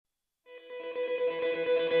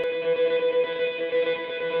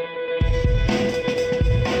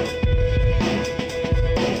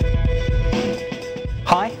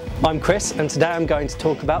I'm Chris, and today I'm going to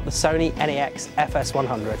talk about the Sony NEX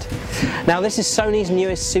FS100. Now, this is Sony's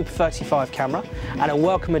newest Super 35 camera and a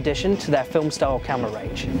welcome addition to their film style camera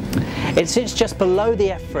range. It sits just below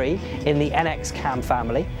the F3 in the NX Cam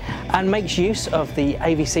family and makes use of the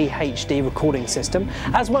AVC HD recording system,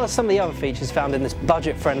 as well as some of the other features found in this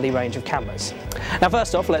budget-friendly range of cameras. Now,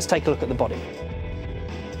 first off, let's take a look at the body.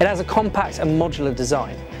 It has a compact and modular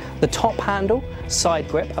design. The top handle, side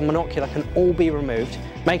grip and monocular can all be removed,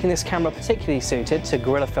 making this camera particularly suited to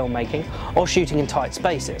guerrilla filmmaking or shooting in tight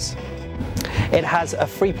spaces. It has a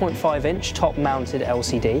 3.5-inch top-mounted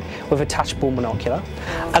LCD with attachable monocular,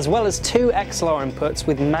 as well as two XLR inputs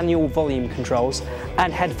with manual volume controls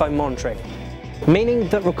and headphone monitoring, meaning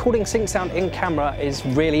that recording sync sound in camera is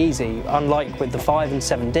really easy, unlike with the 5 and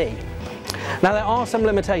 7D. Now, there are some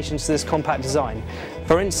limitations to this compact design.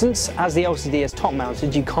 For instance, as the LCD is top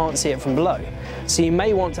mounted, you can't see it from below, so you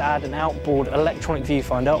may want to add an outboard electronic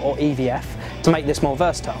viewfinder or EVF to make this more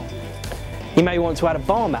versatile. You may want to add a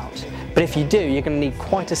bar mount, but if you do, you're going to need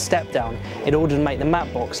quite a step down in order to make the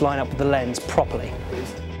matte box line up with the lens properly.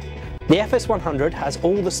 The FS100 has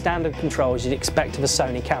all the standard controls you'd expect of a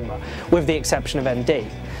Sony camera, with the exception of ND.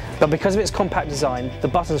 But because of its compact design, the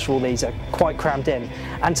buttons for all these are quite crammed in,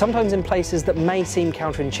 and sometimes in places that may seem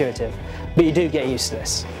counterintuitive, but you do get used to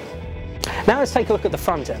this. Now let's take a look at the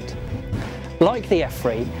front end. Like the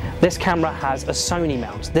F3, this camera has a Sony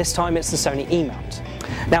mount. This time it's the Sony E-mount.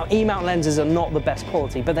 Now, E-mount lenses are not the best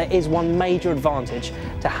quality, but there is one major advantage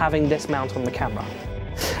to having this mount on the camera.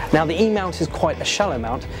 Now, the E-mount is quite a shallow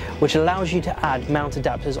mount, which allows you to add mount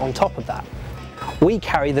adapters on top of that. We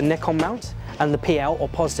carry the Nikon mount and the PL or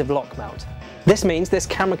positive lock mount. This means this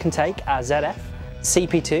camera can take our ZF,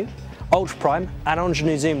 CP2, ultra prime and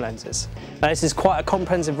ingenue zoom lenses. Now, this is quite a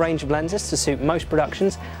comprehensive range of lenses to suit most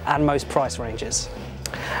productions and most price ranges.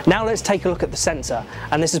 Now let's take a look at the sensor,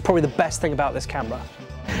 and this is probably the best thing about this camera.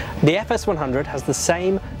 The FS100 has the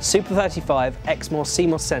same Super 35 XMOS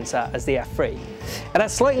CMOS sensor as the F3. It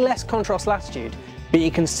has slightly less contrast latitude, but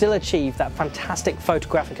you can still achieve that fantastic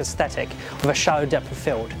photographic aesthetic with a shallow depth of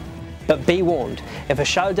field. But be warned, if a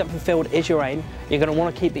shallow depth of field is your aim, you're going to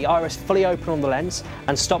want to keep the iris fully open on the lens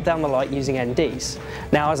and stop down the light using NDs.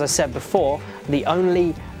 Now, as I said before, the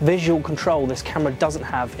only visual control this camera doesn't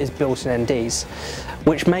have is built-in NDs,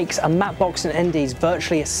 which makes a matte box and NDs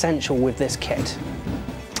virtually essential with this kit.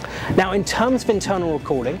 Now, in terms of internal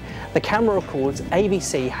recording, the camera records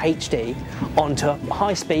AVC HD onto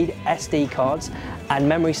high-speed SD cards and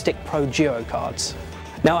Memory Stick Pro Duo cards.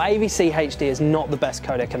 Now, AVC HD is not the best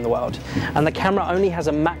codec in the world, and the camera only has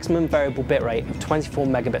a maximum variable bitrate of 24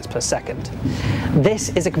 megabits per second.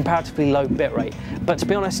 This is a comparatively low bitrate, but to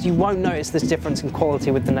be honest, you won't notice this difference in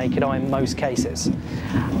quality with the naked eye in most cases.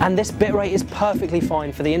 And this bitrate is perfectly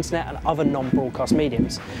fine for the internet and other non-broadcast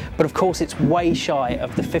mediums, but of course it's way shy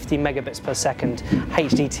of the 50 megabits per second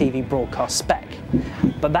HD TV broadcast spec.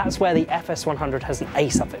 But that's where the FS100 has an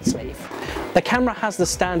ace up its sleeve. The camera has the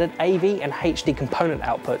standard AV and HD component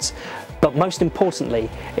outputs, but most importantly,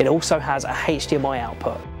 it also has a HDMI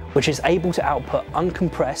output, which is able to output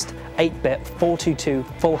uncompressed 8-bit 422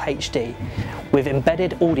 Full HD with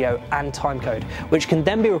embedded audio and timecode, which can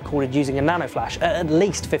then be recorded using a nano flash at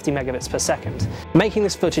least 50 megabits per second, making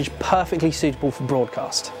this footage perfectly suitable for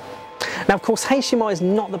broadcast. Now, of course, HDMI is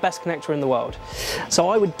not the best connector in the world, so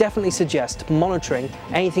I would definitely suggest monitoring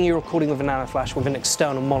anything you're recording with a nano flash with an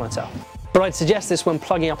external monitor. But I'd suggest this when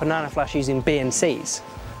plugging up a nano flash using BNCs.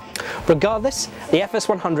 Regardless, the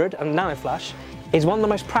FS100 and nano flash is one of the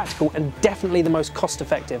most practical and definitely the most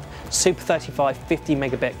cost-effective Super 35 50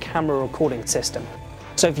 megabit camera recording system.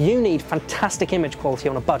 So if you need fantastic image quality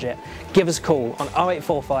on a budget, give us a call on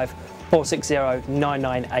 0845 460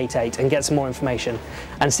 9988 and get some more information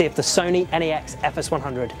and see if the Sony NEX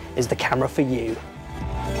FS100 is the camera for you.